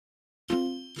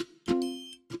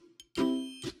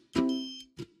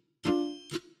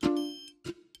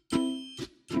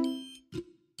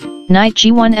Knight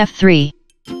g1 f3.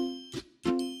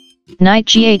 Knight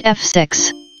g8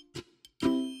 f6.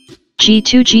 g2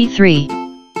 g3.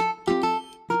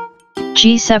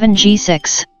 g7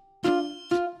 g6.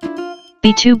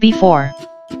 b2 b4.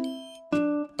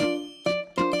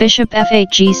 Bishop f8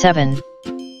 g7.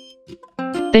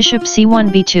 Bishop c1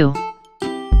 b2.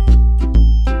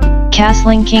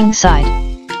 Castling king side.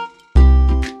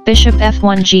 Bishop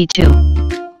f1 g2.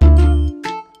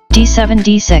 d7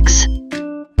 d6.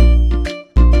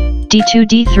 d2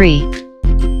 d3.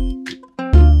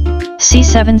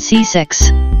 c7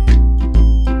 c6.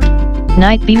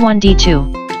 Knight b1 d2.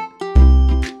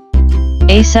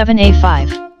 a7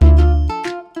 a5.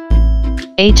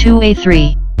 a2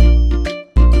 a3.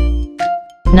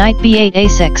 Knight b8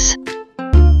 a6.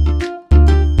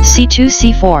 c2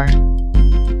 c4.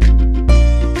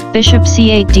 Bishop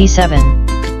c8 d7.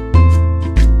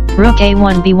 Rook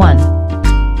a1 b1.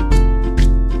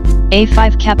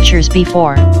 a5 captures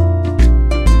b4.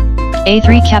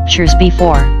 a3 captures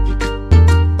b4.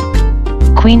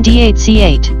 Queen d8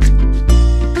 c8.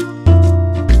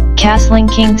 Castling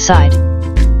king side.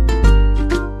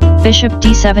 Bishop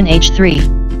d7 h3.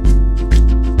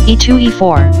 e2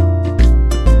 e4.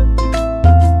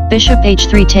 Bishop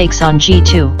h3 takes on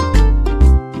g2.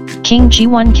 King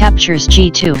g1 captures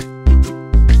g2.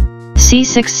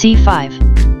 c6 c5.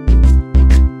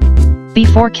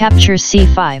 b4 captures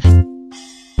c5.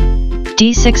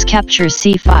 d6 captures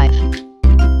c5.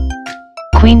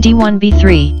 Queen d1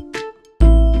 b3.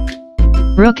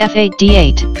 Rook f8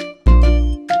 d8.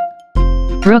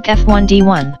 Rook f1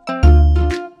 d1.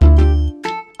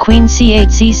 Queen c8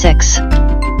 c6.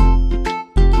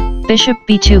 Bishop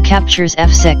b2 captures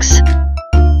f6.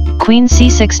 Queen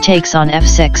c6 takes on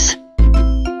f6.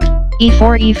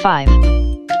 e4 e5.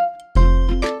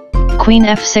 Queen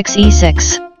f6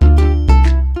 e6.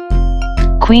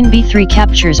 Queen b3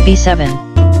 captures b7.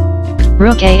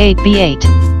 Rook a8 b8.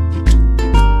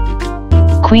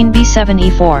 Queen b7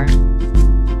 e4.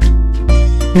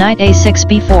 Knight a6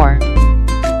 b4.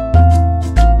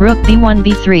 Rook b1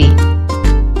 b3.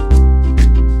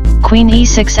 Queen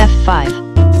e6 f5.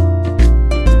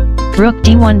 Rook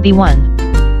d1 b1.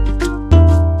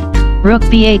 Rook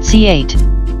b8 c8.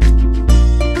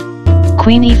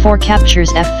 Queen e4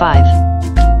 captures f5.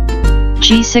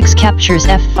 g6 captures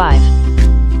f5.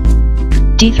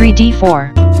 d3 d4.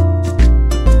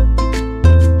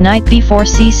 Knight b4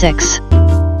 c6.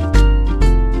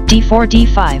 d4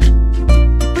 d5.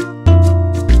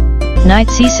 Knight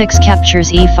c6 captures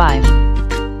e5.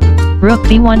 Rook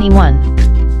b1 e1.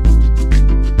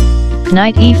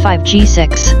 Knight e5 g6.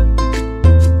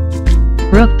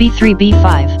 Rook b3 b5.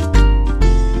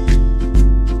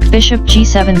 Bishop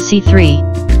g7 c3.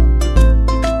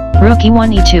 Rook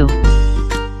e1 e2.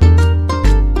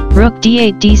 Rook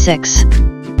d8 d6.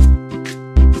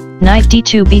 Knight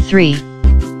d2 b3.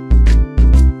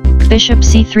 Bishop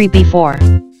c3 b4.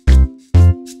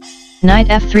 Knight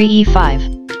f3 e5.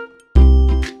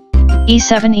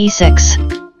 e7 e6.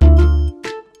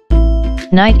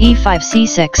 Knight e5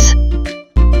 c6.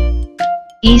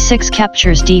 e6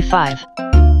 captures d5.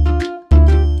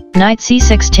 Knight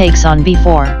c6 takes on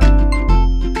b4.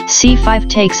 c5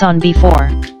 takes on b4.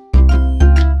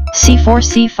 c4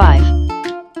 c5.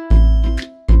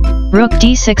 Rook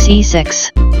d6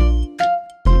 e6.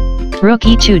 Rook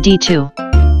e2 d2.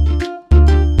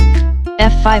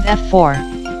 f5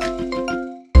 f4.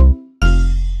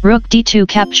 Rook d2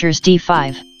 captures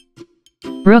d5.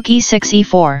 Rook e6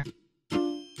 e4.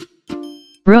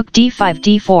 Rook d5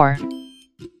 d4.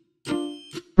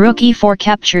 Rook e4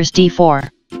 captures d4.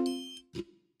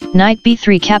 Knight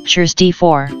b3 captures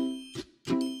d4.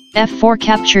 f4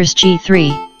 captures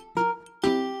g3.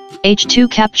 h2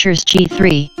 captures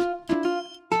g3.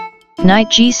 Knight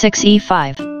g6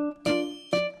 e5.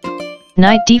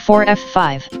 Knight d4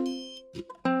 f5.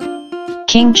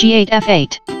 King g8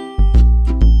 f8.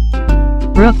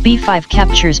 Rook b5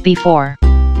 captures b4.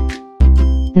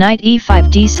 Knight e5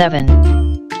 d7.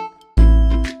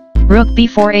 Rook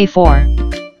b4 a4.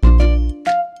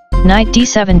 Knight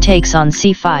d7 takes on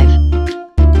c5.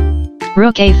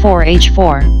 Rook a4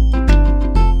 h4.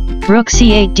 Rook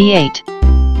c8 d8.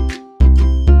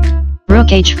 Rook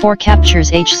h4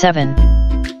 captures h7.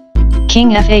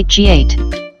 King f8 g8.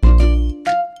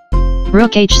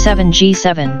 Rook h7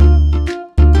 g7.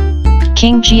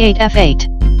 King g8 f8.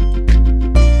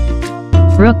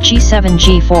 Rook g7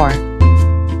 g4.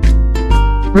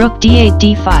 Rook d8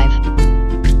 d5.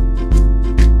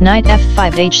 Knight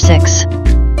f5 h6.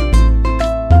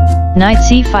 Knight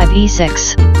c5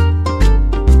 e6.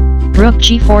 Rook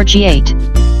g4 g8.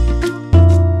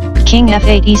 King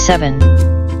f8 e7.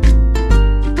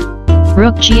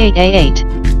 Rook g8 a8.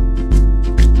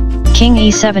 King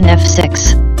e7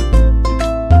 f6.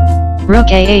 Rook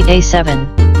a8 a7.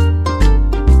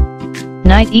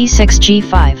 Knight e6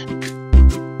 g5.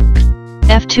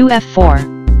 f2 f4.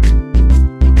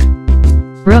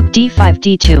 Rook d5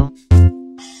 d2.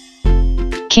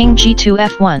 King g2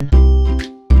 f1.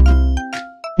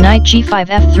 Knight g5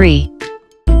 f3.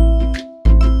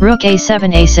 Rook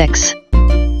a7 a6.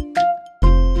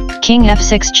 King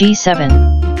f6 g7.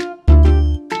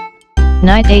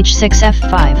 Knight h6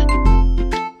 f5.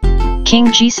 King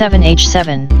g7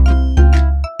 h7.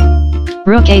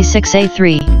 Rook a6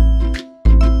 a3.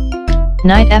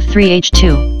 Knight f3 h2.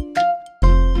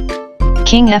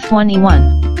 King f1 e1.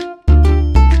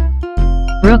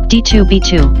 Rook d2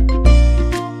 b2.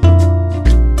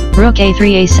 Rook a3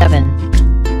 a7.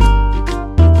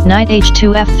 Knight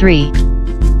h2 f3.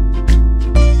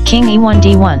 King e1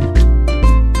 d1.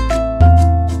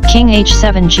 King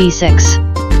h7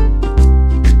 g6.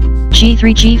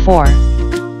 g3 g4.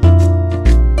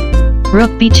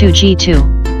 Rook b2 g2.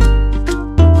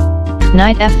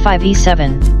 Knight f5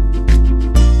 e7.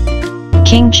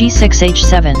 King g6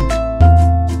 h7.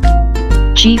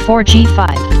 g4 g5.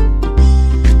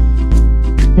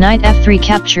 Knight f3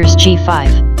 captures g5.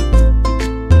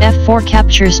 f4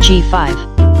 captures g5.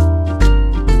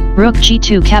 Rook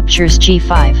g2 captures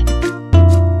g5.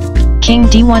 King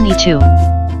d1 e2.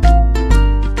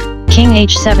 King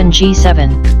h7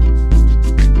 g7.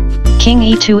 King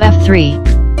e2 f3.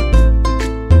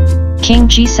 King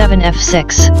g7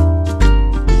 f6.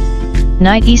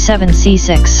 Knight e7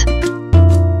 c6.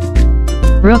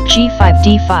 Rook g5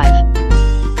 d5.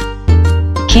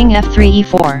 King f3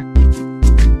 e4.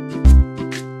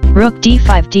 Rook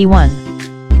d5 d1.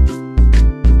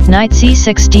 Knight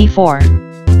c6 d4.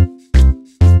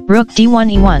 Rook d1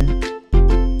 e1.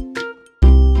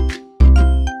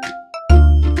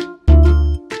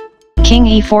 King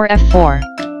e4 f4.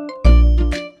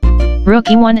 Rook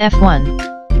e1 f1.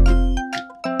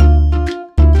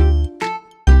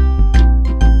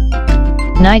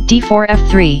 Knight d4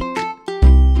 f3.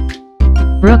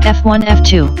 Rook f1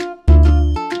 f2.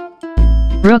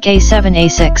 Rook a7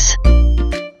 a6.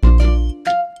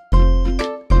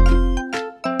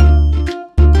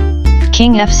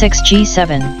 King f6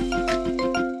 g7.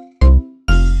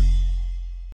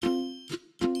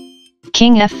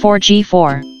 King f4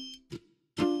 g4.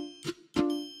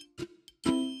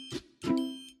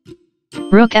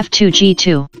 Rook f2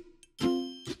 g2.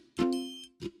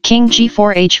 King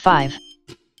g4 h5.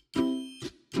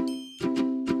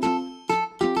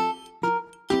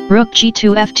 Rook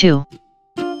g2 f2.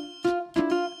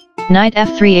 Knight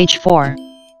f3 h4.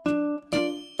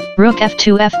 Rook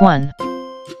f2 f1.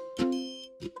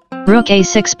 Rook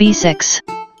a6 b6.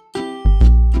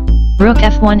 Rook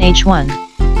f1 h1.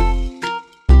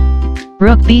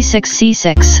 Rook b6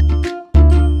 c6.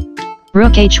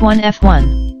 Rook h1 f1.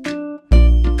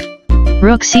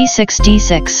 Rook c6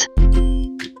 d6.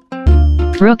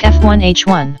 Rook f1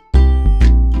 h1.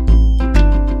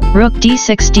 Rook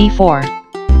d6 d4.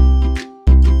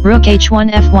 Rook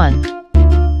h1 f1.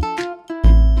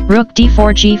 Rook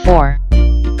d4 g4.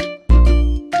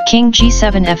 King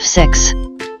g7 f6.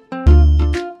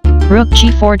 Rook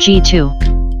g4 g2.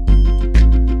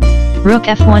 Rook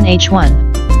f1 h1.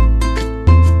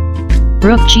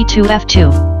 Rook g2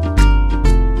 f2.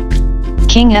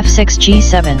 King f6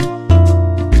 g7.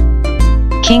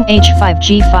 King h5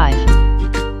 g5.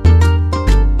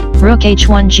 Rook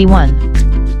h1 g1.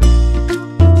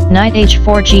 Knight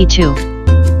h4 g2.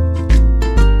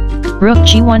 Rook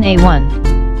g1 a1.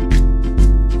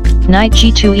 Knight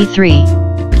g2 e3.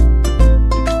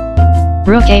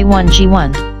 Rook a1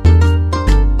 g1.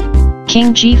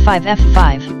 King g5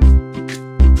 f5.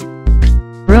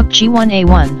 Rook g1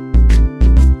 a1.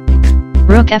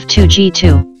 Rook f2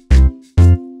 g2.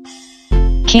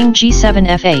 King g7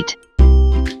 f8.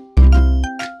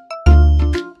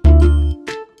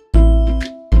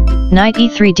 Knight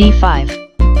e3 d5.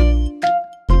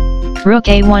 Rook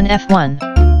a1 f1.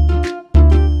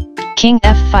 King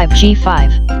f5 g5.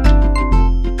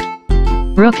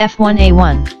 Rook f1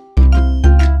 a1.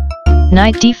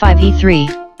 Knight d5 e3.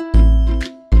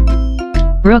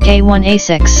 Rook a1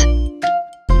 a6.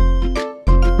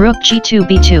 Rook g2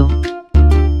 b2.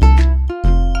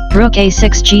 Rook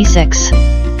a6 g6.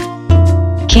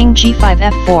 King g5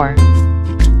 f4.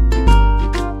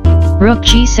 Rook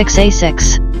g6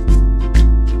 a6.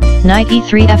 Knight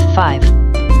e3 f5.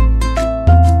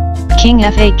 King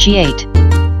f8 g8.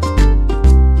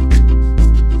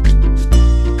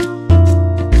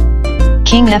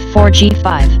 King f4 g5.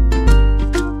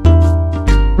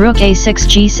 Rook a6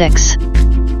 g6.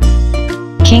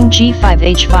 King g5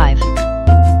 h5.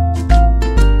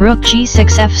 Rook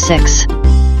g6 f6.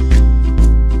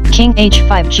 King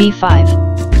h5 g5.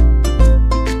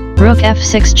 Rook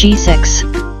f6 g6.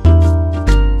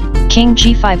 King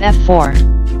g5 f4.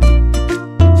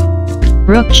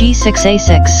 Rook g6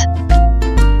 a6.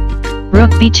 Rook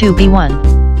b2 b1.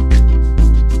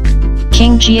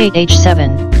 King g8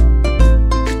 h7.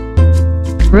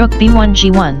 Rook b1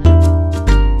 g1.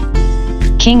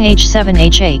 King h7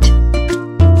 h8.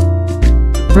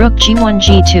 Rook g1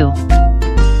 g2.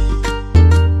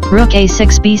 Rook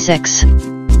a6 b6.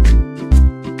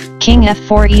 King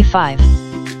f4 e5.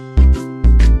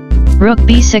 Rook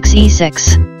b6 e6.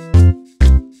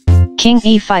 King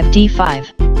e5 d5.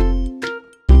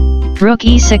 Rook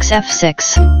e6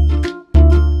 f6.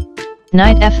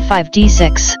 Knight f5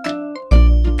 d6.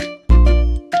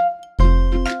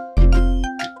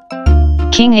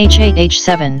 King h8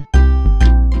 h7.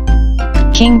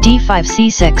 King d5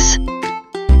 c6.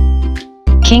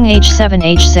 King h7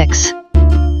 h6.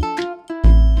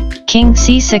 King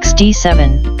c6 d7.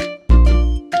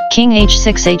 King h6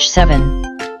 h7.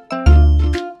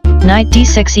 Knight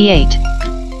d6 e8.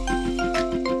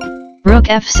 Rook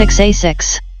f6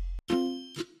 a6.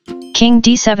 King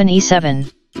d7 e7.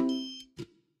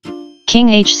 King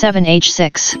h7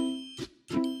 h6.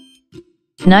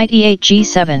 Knight e8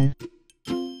 g7.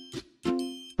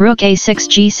 Rook a6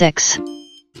 g6.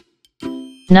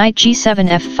 Knight g7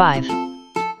 f5.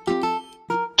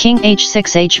 King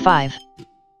h6 h5.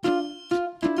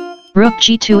 Rook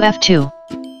g2 f2.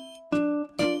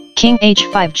 King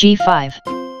h5 g5.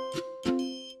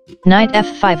 Knight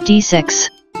f5 d6.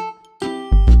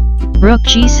 Rook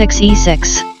g6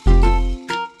 e6.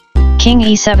 King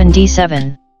e7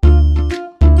 d7.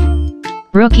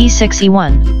 Rook e6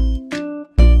 e1.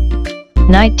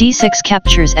 Knight d6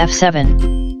 captures f7.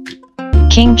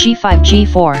 King g5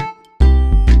 g4.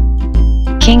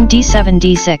 King d7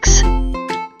 d6.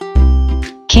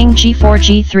 King g4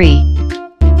 g3.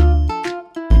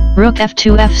 Rook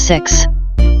f2 f6.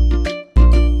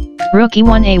 Rook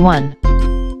e1 a1.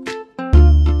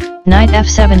 Knight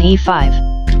f7 e5.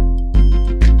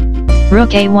 Rook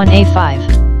a1 a5.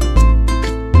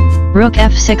 Rook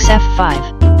f6 f5.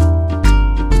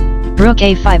 Rook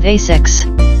a5 a6.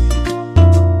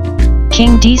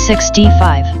 King d6 d5.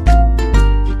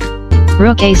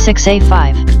 Rook a6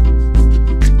 a5.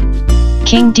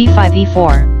 King d5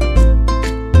 e4.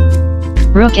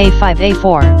 Rook a5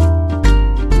 a4.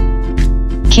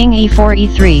 King e4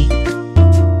 e3.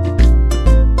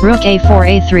 Rook a4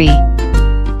 a3.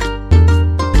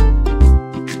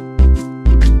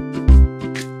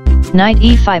 Knight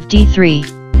e5 d3.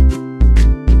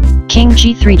 King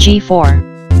g3 g4.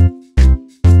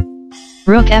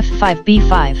 Rook f5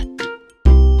 b5.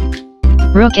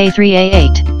 Rook a3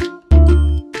 a8.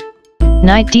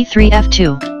 Knight d3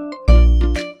 f2.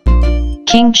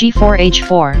 King g4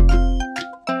 h4.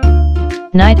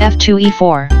 Knight f2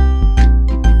 e4.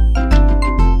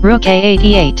 Rook a8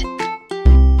 e8.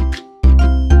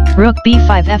 Rook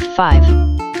b5 f5.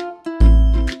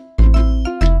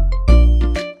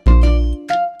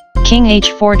 King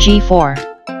h4 g4.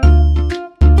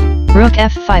 Rook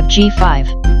f5 g5.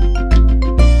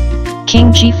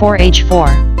 King g4 h4.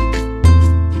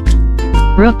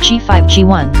 Rook g5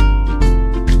 g1.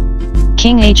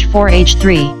 King h4 h3.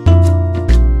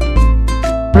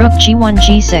 Rook g1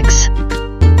 g6.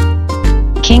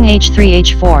 King h3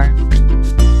 h4.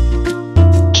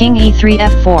 King e3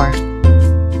 f4.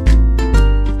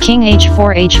 King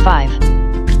h4 h5.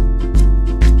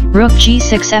 Rook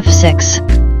g6 f6.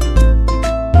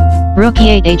 Rook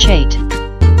e8 h8.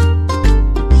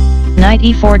 Knight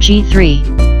e4 g3.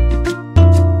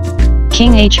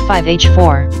 King h5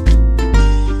 h4.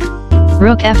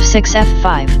 Rook f6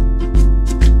 f5.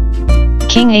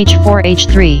 King h4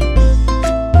 h3.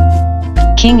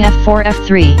 King f4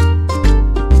 f3.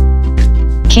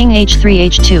 King h3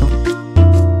 h2.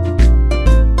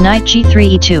 Knight g3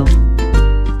 e2.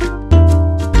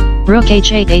 Rook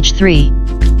h8 h3.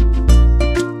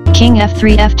 King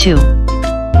f3 f2.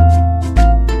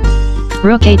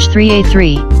 Rook h3 a3.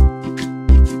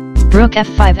 Rook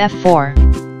f5 f4.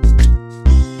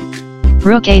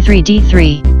 Rook a3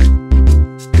 d3.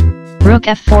 Rook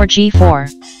f4 g4.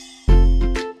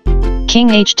 King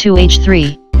h2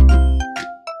 h3.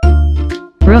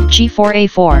 Rook g4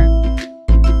 a4.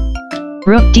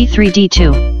 Rook d3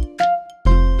 d2.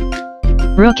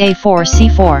 Rook a4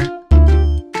 c4.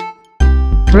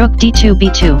 Rook d2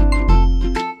 b2.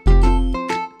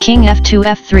 King f2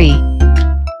 f3.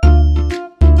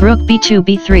 Rook b2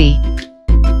 b3.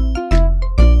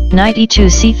 Knight e2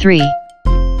 c3.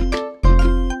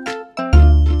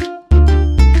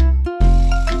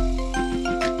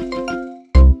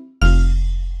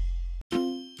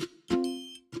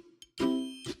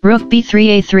 Rook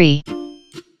b3 a3.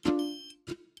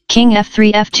 King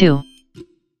f3 f2.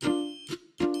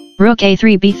 Rook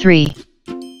a3 b3.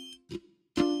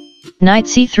 Knight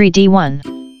c3 d1.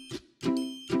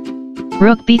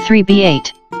 Rook b3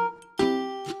 b8.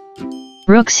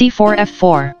 Rook c4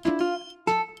 f4.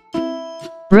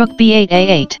 Rook b8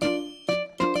 a8.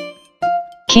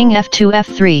 King f2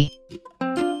 f3.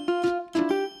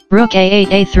 Rook a8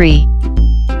 a3.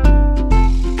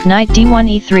 Knight d1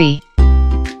 e3.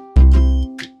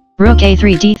 Rook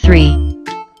a3 d3.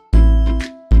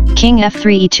 King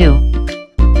f3 e2.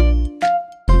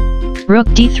 Rook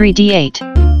d3 d8.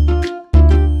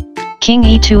 King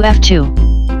e2 f2.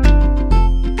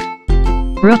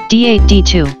 Rook d8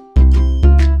 d2.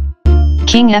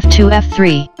 King f2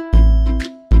 f3.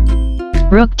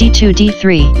 Rook d2 d3.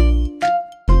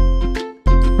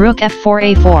 Rook f4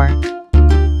 a4.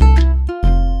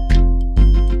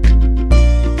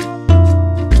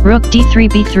 Rook d3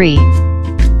 b3.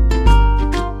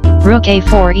 Rook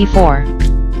a4 e4.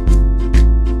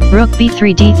 Rook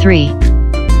b3 d3.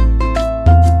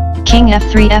 King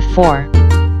f3 f4.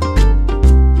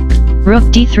 Rook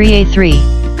d3 a3.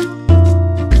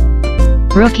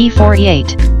 Rook e4 e8.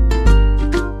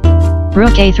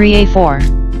 Rook a3 a4.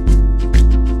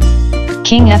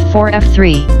 King f4 f3.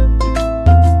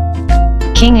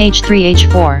 King h3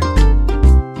 h4.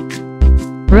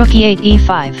 Rook e8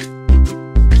 e5.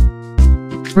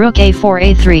 Rook a4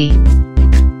 a3.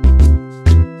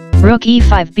 Rook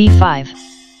e5 b5.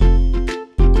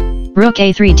 Rook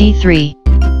a3 d3.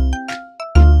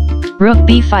 Rook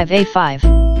b5 a5.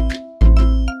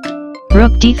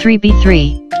 Rook d3 b3.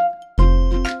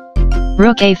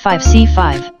 Rook a5 c5.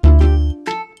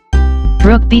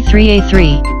 Rook b3 a3.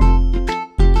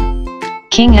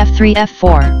 King f3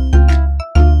 f4.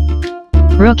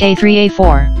 Rook a3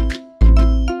 a4.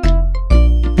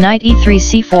 Knight e3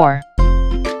 c4.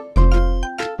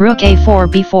 Rook a4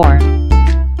 b4.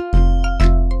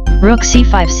 Rook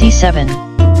c5 c7.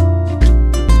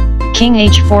 King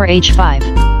h4 h5.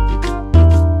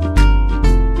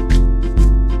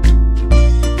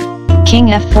 King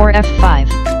f4 f5.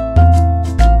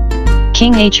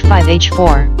 King h5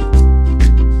 h4.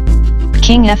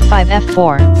 King f5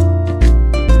 f4.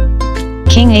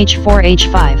 King h4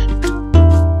 h5.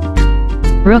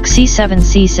 Rook c7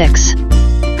 c6.